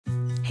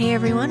Hey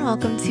everyone,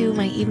 welcome to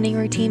my evening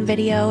routine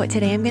video.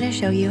 Today I'm going to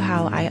show you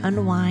how I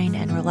unwind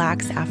and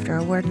relax after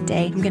a work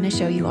day. I'm going to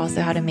show you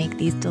also how to make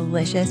these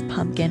delicious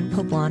pumpkin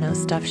poblano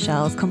stuffed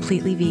shells,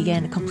 completely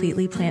vegan,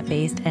 completely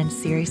plant-based, and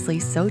seriously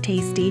so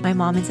tasty. My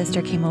mom and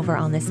sister came over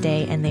on this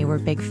day and they were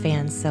big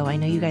fans, so I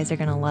know you guys are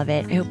going to love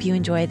it. I hope you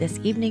enjoy this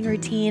evening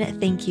routine.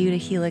 Thank you to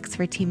Helix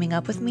for teaming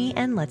up with me,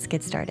 and let's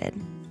get started.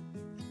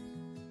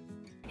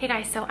 Hey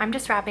guys, so I'm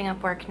just wrapping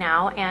up work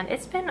now and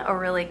it's been a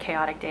really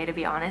chaotic day, to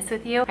be honest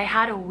with you. I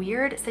had a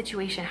weird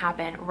situation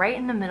happen right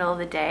in the middle of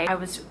the day. I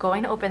was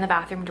going to open the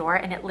bathroom door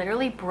and it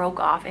literally broke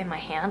off in my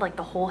hand, like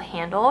the whole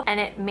handle, and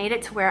it made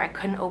it to where I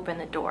couldn't open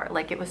the door.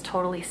 Like it was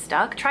totally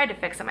stuck. Tried to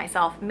fix it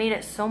myself, made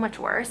it so much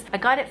worse. I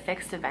got it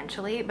fixed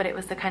eventually, but it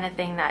was the kind of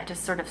thing that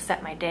just sort of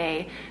set my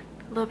day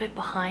a little bit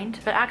behind.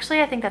 But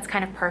actually I think that's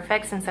kind of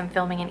perfect since I'm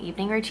filming an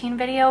evening routine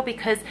video,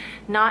 because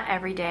not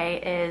every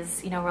day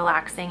is, you know,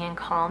 relaxing and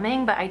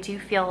calming, but I do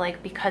feel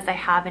like because I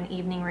have an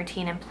evening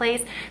routine in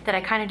place that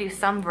I kind of do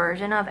some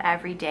version of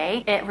every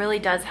day, it really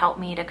does help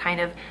me to kind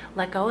of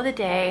let go of the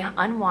day,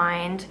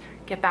 unwind,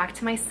 get back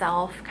to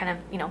myself, kind of,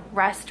 you know,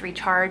 rest,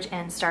 recharge,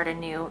 and start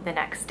anew the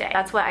next day.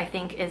 That's what I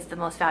think is the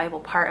most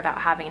valuable part about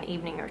having an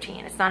evening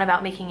routine. It's not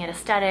about making it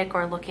aesthetic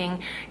or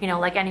looking, you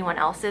know, like anyone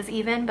else's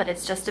even, but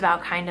it's just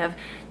about kind of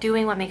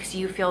doing what makes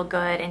you feel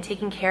good and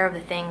taking care of the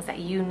things that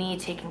you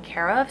need taken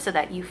care of so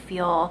that you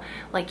feel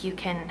like you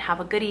can have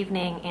a good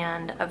evening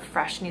and a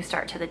fresh new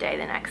start to the day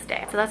the next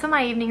day. So that's what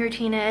my evening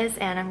routine is,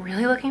 and I'm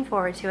really looking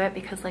forward to it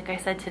because, like I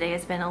said, today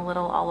has been a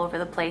little all over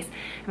the place.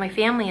 And my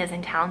family is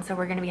in town, so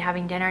we're going to be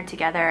having dinner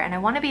together, and I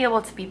want to be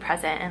able to be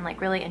present and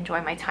like really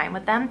enjoy my time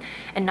with them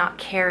and not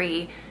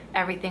carry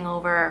everything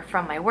over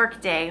from my work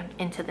day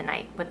into the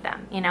night with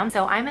them, you know?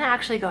 So I'm gonna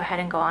actually go ahead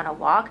and go on a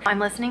walk. I'm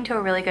listening to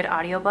a really good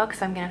audiobook,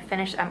 so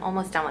I'm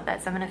almost done with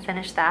it, so I'm gonna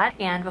finish that.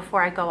 And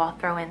before I go, I'll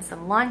throw in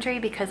some laundry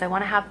because I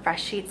wanna have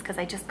fresh sheets because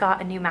I just got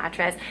a new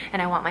mattress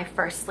and I want my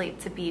first sleep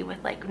to be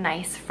with like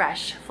nice,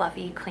 fresh,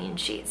 fluffy, clean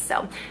sheets. So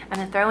I'm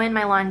gonna throw in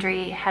my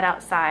laundry, head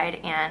outside,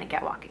 and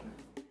get walking.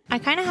 I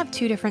kind of have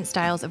two different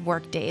styles of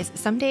work days.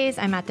 Some days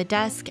I'm at the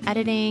desk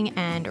editing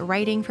and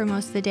writing for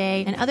most of the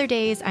day, and other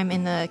days I'm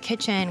in the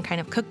kitchen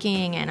kind of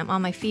cooking and I'm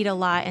on my feet a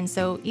lot. And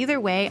so either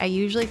way, I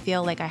usually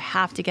feel like I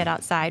have to get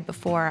outside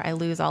before I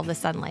lose all the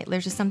sunlight.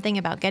 There's just something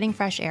about getting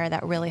fresh air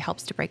that really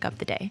helps to break up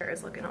the day.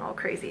 It's looking all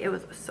crazy. It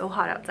was so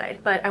hot outside,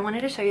 but I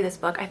wanted to show you this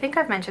book. I think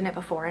I've mentioned it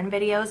before in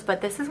videos, but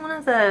this is one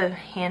of the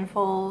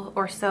handful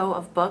or so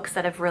of books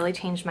that have really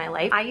changed my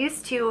life. I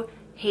used to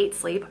hate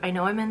sleep. I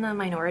know I'm in the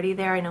minority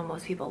there. I know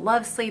most people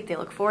love sleep. They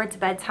look forward to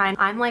bedtime.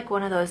 I'm like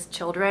one of those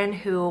children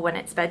who, when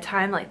it's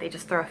bedtime, like they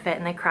just throw a fit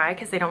and they cry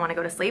because they don't want to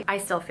go to sleep. I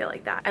still feel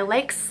like that. I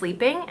like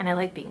sleeping and I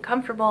like being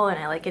comfortable and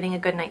I like getting a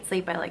good night's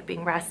sleep. I like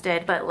being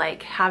rested, but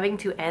like having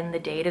to end the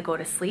day to go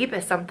to sleep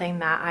is something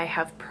that I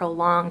have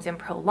prolonged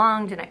and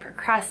I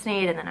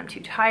procrastinate, and then I'm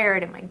too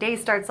tired and my day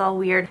starts all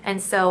weird.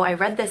 And so I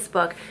read this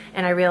book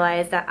and I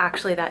realized that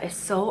actually that is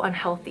so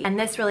unhealthy. And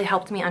this really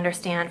helped me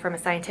understand from a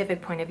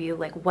scientific point of view,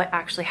 like what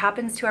actually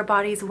happens to our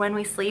bodies when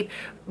we sleep.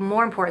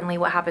 More importantly,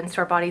 what happens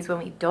to our bodies when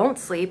we don't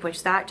sleep,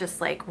 which that just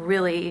like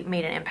really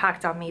made an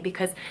impact on me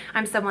because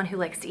I'm someone who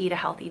likes to eat a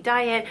healthy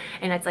diet,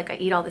 and it's like I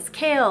eat all this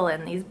kale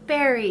and these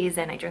berries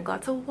and I drink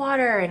lots of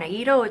water and I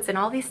eat oats and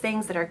all these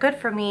things that are good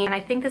for me. And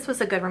I think this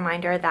was a good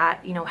reminder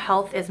that, you know,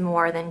 health is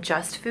more than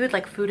just food.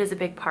 Like food is a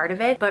big part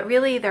of it, but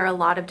really there are a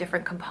lot of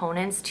different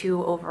components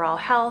to overall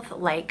health,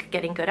 like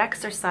getting good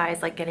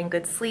exercise, like getting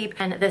good sleep.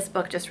 And this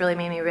book just really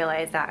made me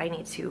realize that I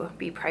need to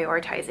be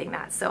prioritizing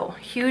that. So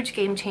huge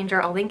game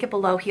changer. I'll link it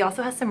below. He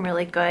also has some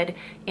really good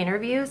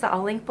interviews that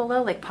I'll link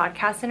below, like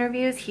podcast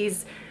interviews.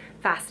 He's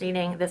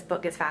fascinating. This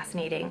book is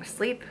fascinating.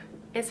 Sleep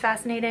is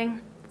fascinating.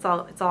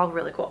 It's all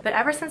really cool. But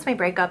ever since my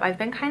breakup, I've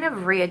been kind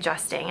of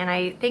readjusting. And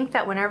I think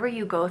that whenever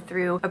you go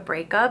through a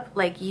breakup,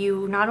 like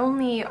you not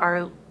only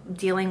are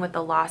dealing with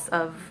the loss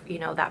of, you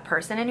know, that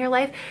person in your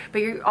life,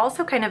 but you're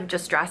also kind of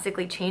just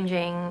drastically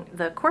changing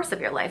the course of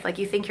your life. Like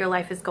you think your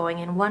life is going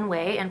in one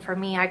way, and for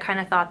me, I kind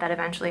of thought that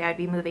eventually I'd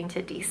be moving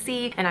to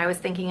DC, and I was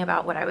thinking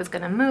about what I was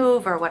gonna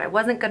move or what I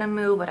wasn't gonna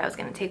move, what I was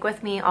gonna take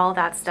with me, all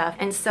that stuff.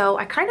 And so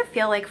I kind of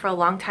feel like for a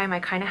long time I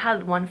kind of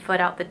had one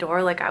foot out the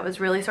door. Like I was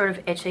really sort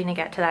of itching to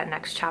get to that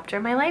next chapter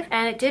in my life.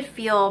 And it did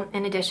feel,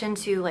 in addition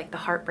to like the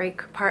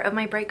heartbreak part of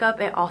my breakup,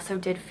 it also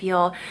did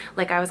feel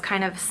like I was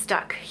kind of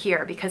stuck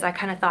here because I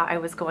kind of thought I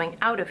was going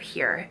out of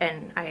here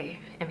and I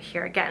am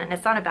here again, and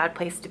it's not a bad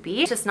place to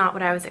be. It's just not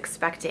what I was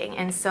expecting.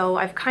 And so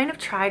I've kind of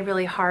tried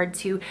really hard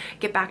to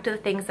get back to the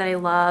things that I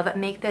love,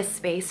 make this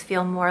space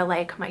feel more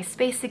like my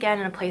space again,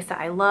 in a place that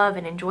I love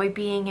and enjoy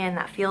being in,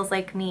 that feels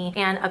like me.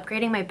 And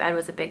upgrading my bed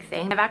was a big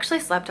thing. I've actually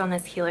slept on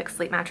this Helix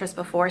sleep mattress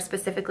before,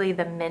 specifically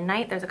the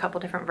Midnight. There's a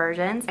couple different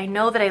versions. I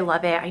know that I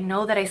love it. I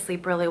know that I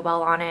sleep really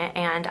well on it,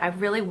 and I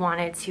really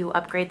wanted to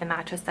upgrade the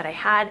mattress that I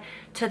had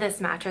to this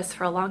mattress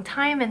for a long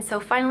time. And so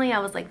finally I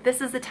was was like,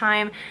 this is the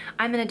time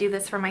I'm gonna do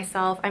this for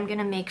myself. I'm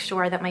gonna make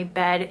sure that my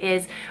bed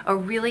is a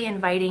really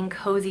inviting,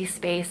 cozy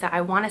space that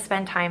I want to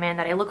spend time in,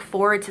 that I look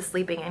forward to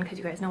sleeping in, because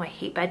you guys know I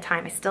hate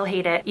bedtime. I still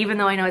hate it, even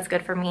though I know it's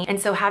good for me. And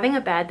so having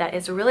a bed that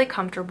is really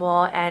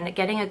comfortable and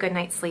getting a good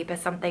night's sleep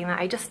is something that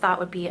I just thought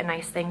would be a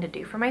nice thing to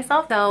do for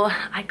myself. So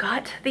I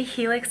got the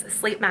Helix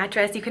sleep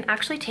mattress. You can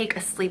actually take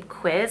a sleep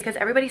quiz because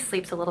everybody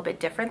sleeps a little bit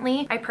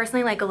differently. I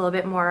personally like a little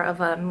bit more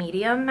of a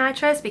medium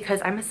mattress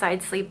because I'm a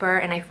side sleeper,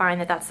 and I find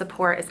that that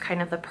support is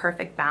kind of the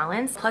perfect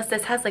balance. Plus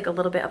this has like a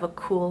little bit of a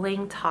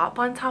cooling top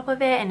on top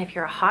of it, and if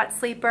you're a hot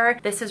sleeper,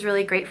 this is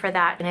really great for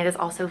that, and it is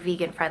also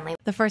vegan friendly.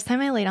 The first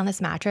time I laid on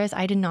this mattress,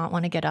 I did not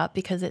want to get up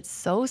because it's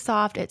so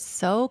soft, it's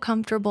so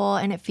comfortable,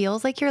 and it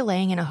feels like you're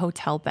laying in a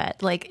hotel bed.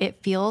 Like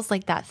it feels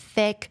like that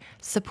thick,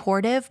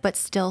 supportive, but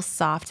still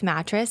soft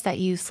mattress that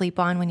you sleep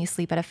on when you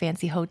sleep at a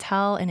fancy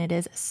hotel, and it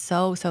is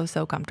so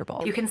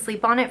comfortable. You can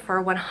sleep on it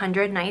for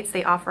 100 nights.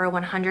 They offer a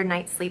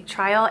 100-night sleep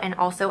trial and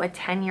also a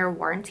 10-year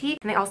warranty.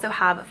 And they also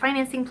have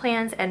financing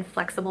plans and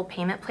flexible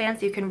payment plans,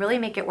 so you can really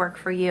make it work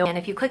for you. And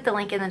if you click the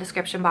link in the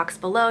description box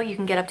below, you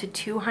can get up to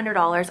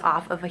 $200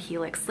 off of a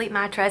Helix sleep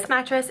mattress. This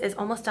mattress is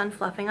almost done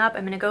fluffing up.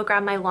 I'm gonna go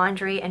grab my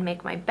laundry and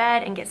make my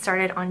bed and get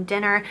started on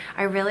dinner.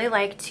 I really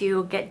like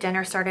to get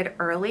dinner started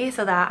early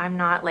so that I'm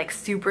not like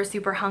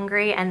super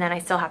hungry and then I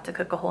still have to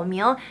cook a whole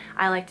meal.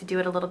 I like to do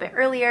it a little bit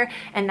earlier,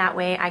 and that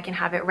way I can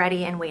have it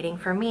ready and waiting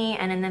for me.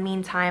 And in the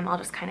meantime, I'll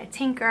just kind of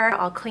tinker.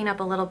 I'll clean up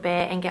a little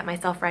bit and get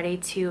myself ready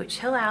to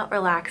chill out,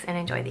 relax, and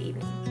enjoy the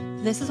evening.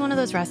 This is one of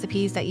those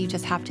recipes that you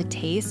just have to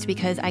taste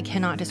because I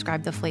cannot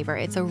describe the flavor.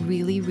 It's a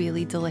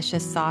really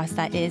delicious sauce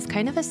that is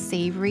kind of a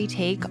savory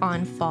take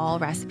on fall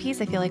recipes.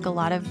 I feel like a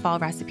lot of fall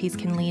recipes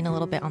can lean a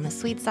little bit on the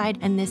sweet side,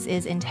 and this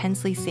is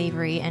intensely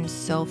savory and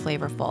so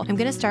flavorful. I'm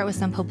gonna start with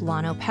some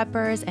poblano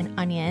peppers and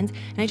onions,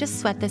 and I just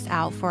sweat this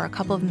out for a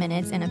couple of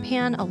minutes in a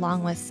pan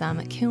along with some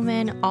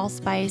cumin,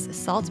 allspice,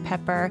 salt,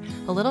 pepper,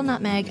 a little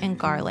nutmeg, and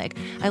garlic.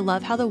 I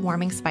love how the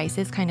warming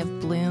spices kind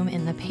of bloom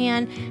in the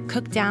pan,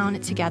 cook down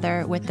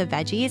together with the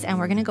veggies, and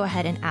we're gonna go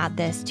ahead and add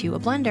this to a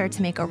blender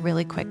to make a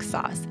really quick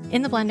sauce.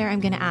 In the blender, I'm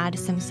gonna add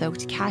some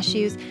soaked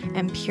cashews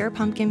and pure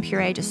pumpkin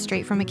puree just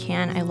straight from a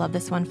can. I love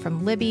this one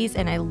from Libby's,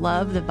 and I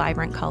love the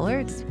vibrant color.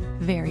 It's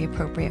very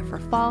appropriate for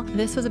fall.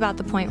 This was about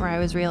the point where I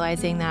was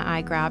realizing that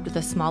I grabbed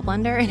the small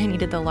blender and I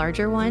needed the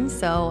larger one,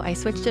 so I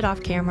switched it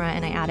off camera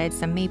and I added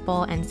some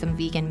maple and some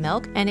vegan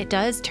milk, and it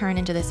does turn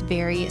into this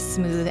very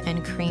smooth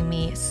and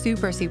creamy,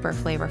 super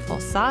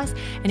flavorful sauce.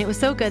 And it was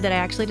so good that I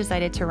actually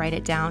decided to write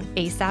it down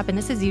ASAP, and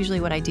this is usually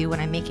what I do when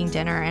I'm making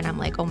dinner and I'm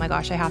like, oh my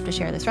gosh, I have to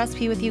share this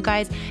recipe with you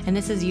guys. And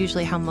this is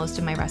usually how most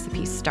of my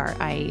recipes start.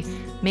 I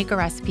make a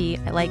recipe,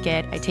 I like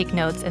it, I take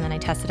notes, and then I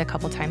test it a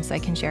couple times so I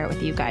can share it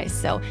with you guys.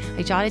 So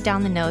I jotted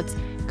down the notes,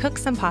 cook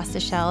some pasta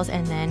shells,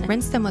 and then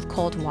rinse them with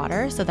cold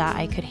water so that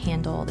I could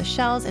handle the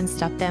shells and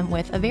stuff them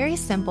with a very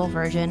simple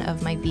version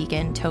of my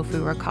vegan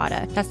tofu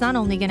ricotta. That's not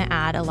only gonna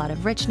add a lot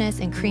of richness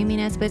and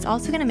creaminess, but it's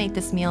also gonna make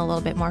this meal a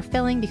little bit more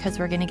filling because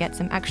we're gonna get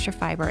some extra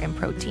fiber and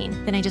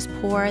protein. Then I just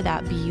pour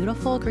that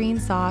beautiful green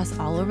sauce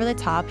all over the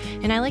top,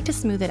 and I like to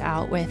smooth it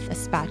out with a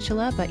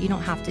spatula, but you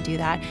don't have to do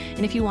that.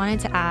 And if you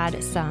wanted to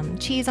add some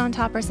cheese on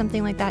top or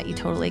something like that, you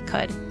totally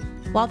could.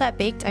 While that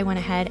baked, I went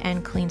ahead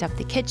and cleaned up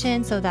the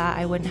kitchen so that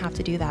I wouldn't have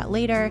to do that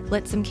later,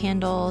 lit some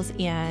candles,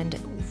 and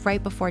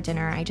right before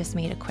dinner, I just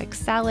made a quick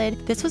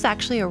salad. This was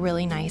actually a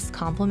really nice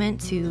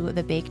compliment to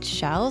the baked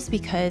shells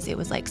because it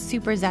was like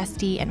super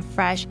zesty and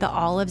fresh. The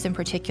olives in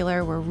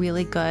particular were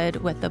really good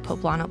with the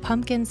poblano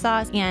pumpkin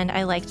sauce, and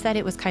I liked that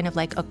it was kind of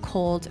like a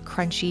cold,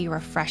 crunchy,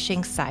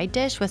 refreshing side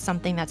dish with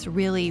something that's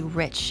really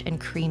rich and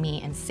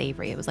creamy and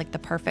savory. It was like the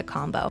perfect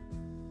combo.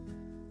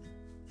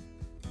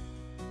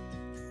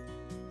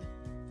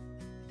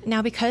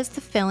 Now, because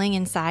the filling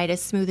inside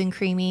is smooth and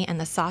creamy and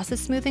the sauce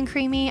is smooth and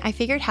creamy, I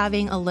figured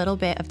having a little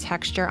bit of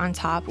texture on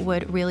top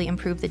would really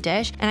improve the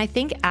dish. And I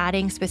think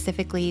adding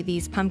specifically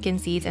these pumpkin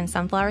seeds and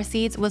sunflower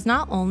seeds was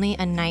not only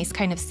a nice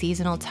kind of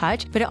seasonal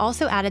touch, but it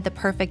also added the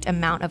perfect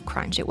amount of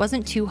crunch. It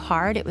wasn't too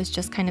hard, it was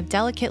just kind of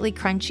delicately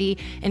crunchy,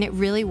 and it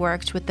really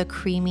worked with the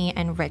creamy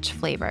and rich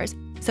flavors.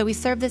 So we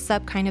serve this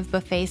up kind of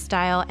buffet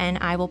style, and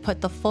I will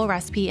put the full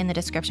recipe in the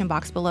description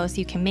box below so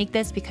you can make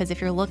this, because if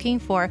you're looking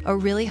for a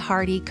really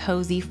hearty,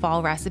 cozy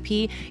fall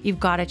recipe, you've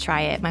got to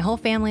try it. My whole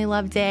family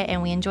loved it,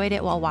 and we enjoyed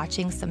it while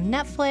watching some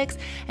Netflix.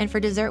 And for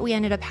dessert, we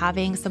ended up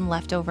having some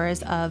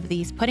leftovers of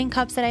these pudding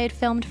cups that I had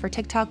filmed for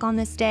TikTok on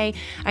this day.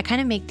 I kind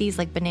of make these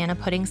like banana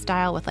pudding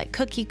style with like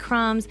cookie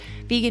crumbs,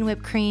 vegan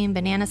whipped cream,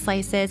 banana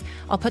slices.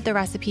 I'll put the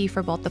recipe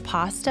for both the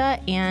pasta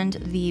and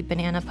the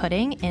banana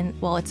pudding in,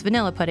 well, it's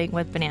vanilla pudding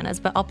with bananas,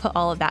 but I'll put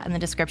all of that in the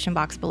description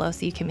box below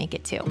so you can make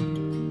it too.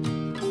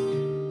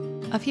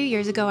 A few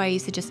years ago, I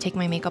used to just take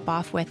my makeup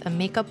off with a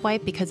makeup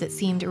wipe because it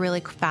seemed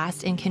really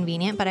fast and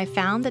convenient, but I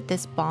found that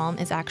this balm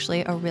is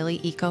actually a really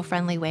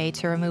eco-friendly way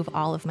to remove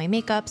all of my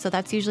makeup, so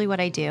that's usually what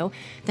I do.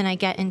 Then I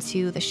get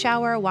into the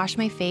shower, wash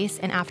my face,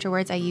 and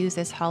afterwards I use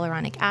this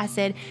hyaluronic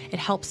acid. It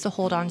helps to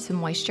hold on to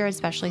moisture,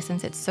 especially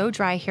since it's so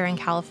dry here in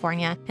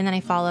California. And then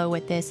I follow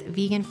with this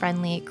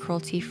vegan-friendly,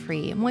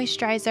 cruelty-free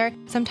moisturizer.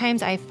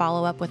 Sometimes I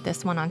follow up with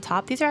this one on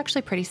top. These are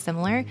actually pretty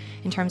similar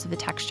in terms of the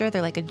texture.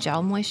 They're like a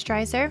gel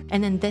moisturizer.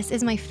 And then this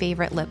is my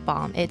favorite lip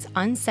balm. It's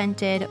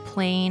unscented,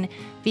 plain,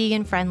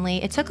 vegan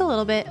friendly. It took a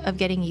little bit of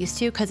getting used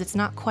to because it's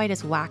not quite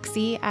as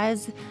waxy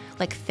as,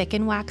 like thick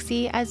and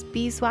waxy as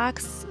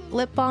beeswax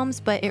lip balms,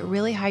 but it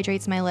really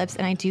hydrates my lips,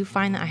 and I do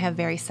find that I have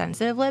very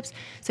sensitive lips.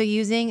 So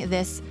using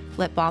this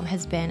lip balm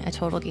has been a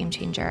total game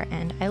changer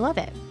and I love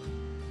it.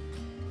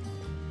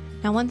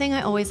 Now, one thing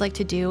I always like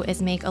to do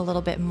is make a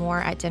little bit more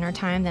at dinner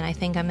time than I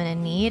think I'm gonna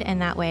need,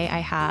 and that way I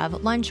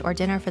have lunch or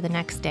dinner for the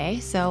next day.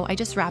 So I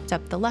just wrapped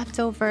up the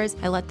leftovers,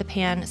 I let the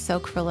pan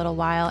soak for a little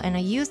while, and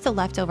I used the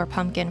leftover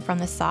pumpkin from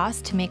the sauce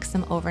to make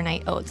some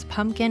overnight oats,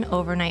 pumpkin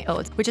overnight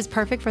oats, which is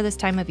perfect for this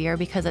time of year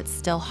because it's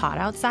still hot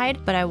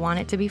outside, but I want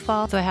it to be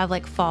fall. So I have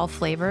like fall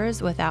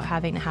flavors without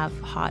having to have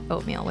hot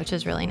oatmeal, which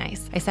is really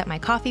nice. I set my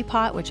coffee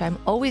pot, which I'm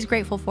always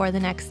grateful for the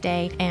next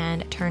day,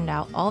 and turned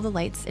out all the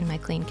lights in my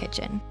clean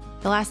kitchen.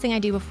 The last thing I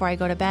do before I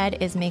go to bed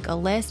is make a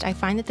list. I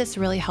find that this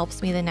really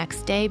helps me the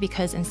next day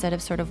because instead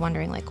of sort of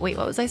wondering like, wait,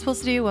 what was I supposed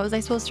to do? What was I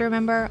supposed to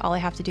remember? All I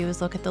have to do is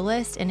look at the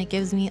list, and it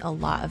gives me a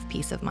lot of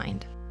peace of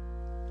mind.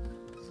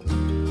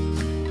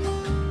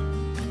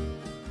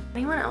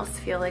 Anyone else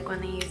feel like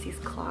when they use these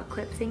claw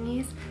clip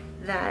thingies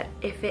that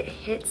if it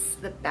hits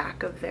the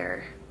back of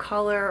their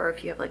collar, or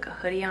if you have like a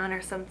hoodie on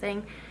or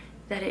something,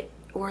 that it,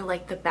 or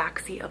like the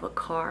backseat of a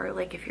car,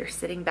 like if you're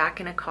sitting back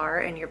in a car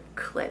and your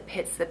clip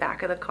hits the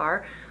back of the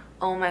car,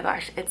 oh my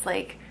gosh, it's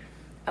like,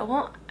 I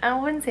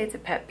wouldn't say it's a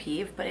pet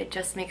peeve, but it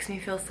just makes me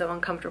feel so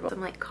uncomfortable.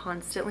 I'm like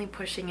constantly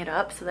pushing it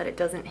up so that it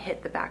doesn't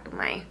hit the back of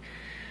my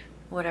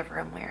whatever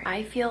I'm wearing.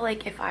 I feel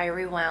like if I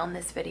rewound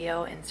this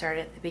video and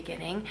started at the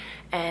beginning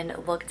and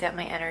looked at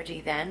my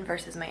energy then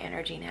versus my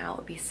energy now, it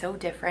would be so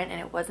different, and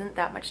it wasn't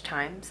that much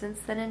time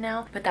since then and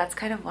now. But that's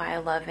kind of why I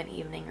love an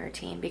evening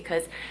routine,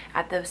 because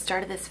at the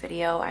start of this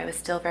video I was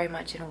still very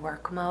much in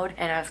work mode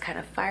and I was kind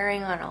of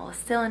firing on all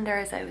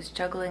cylinders. I was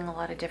juggling a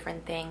lot of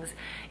different things,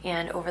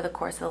 and over the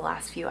course of the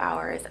last few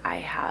hours I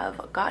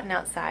have gotten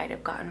outside,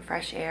 I've gotten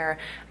fresh air,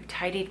 I've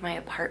tidied my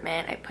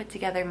apartment, I put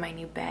together my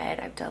new bed,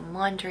 I've done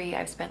laundry,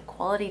 I've spent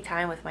quality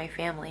time with my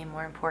family.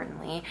 More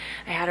importantly,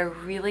 I had a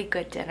really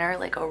good dinner,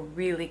 like a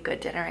really good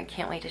dinner. I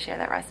can't wait to share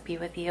that recipe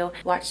with you.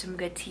 Watch some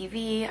good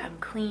TV, I'm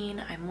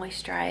clean, I'm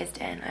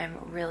moisturized, and I'm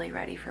really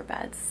ready for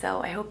bed.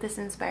 So I hope this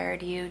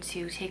inspired you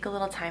to take a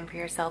little time for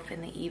yourself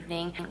in the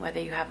evening, whether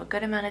you have a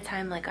good amount of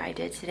time like I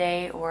did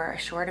today or a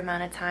short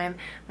amount of time.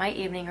 My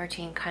evening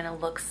routine kind of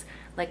looks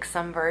like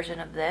some version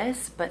of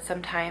this, but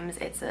sometimes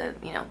it's a,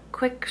 you know,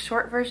 quick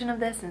short version of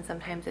this, and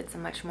sometimes it's a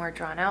much more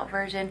drawn out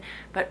version,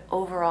 but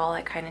overall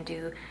I kind of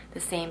do the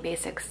same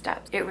basic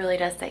steps. It really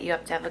does set you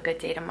up to have a good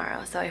day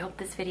tomorrow. So I hope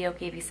this video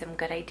gave you some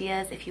good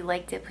ideas. If you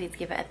liked it, please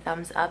give it a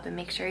thumbs up, and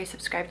make sure you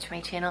subscribe to my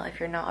channel if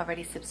you're not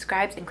already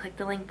subscribed, and click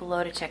the link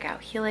below to check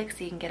out Helix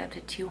so you can get up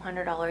to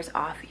 $200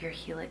 off your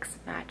Helix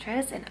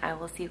mattress. And I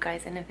will see you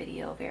guys in a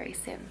video very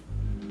soon.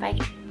 Bye.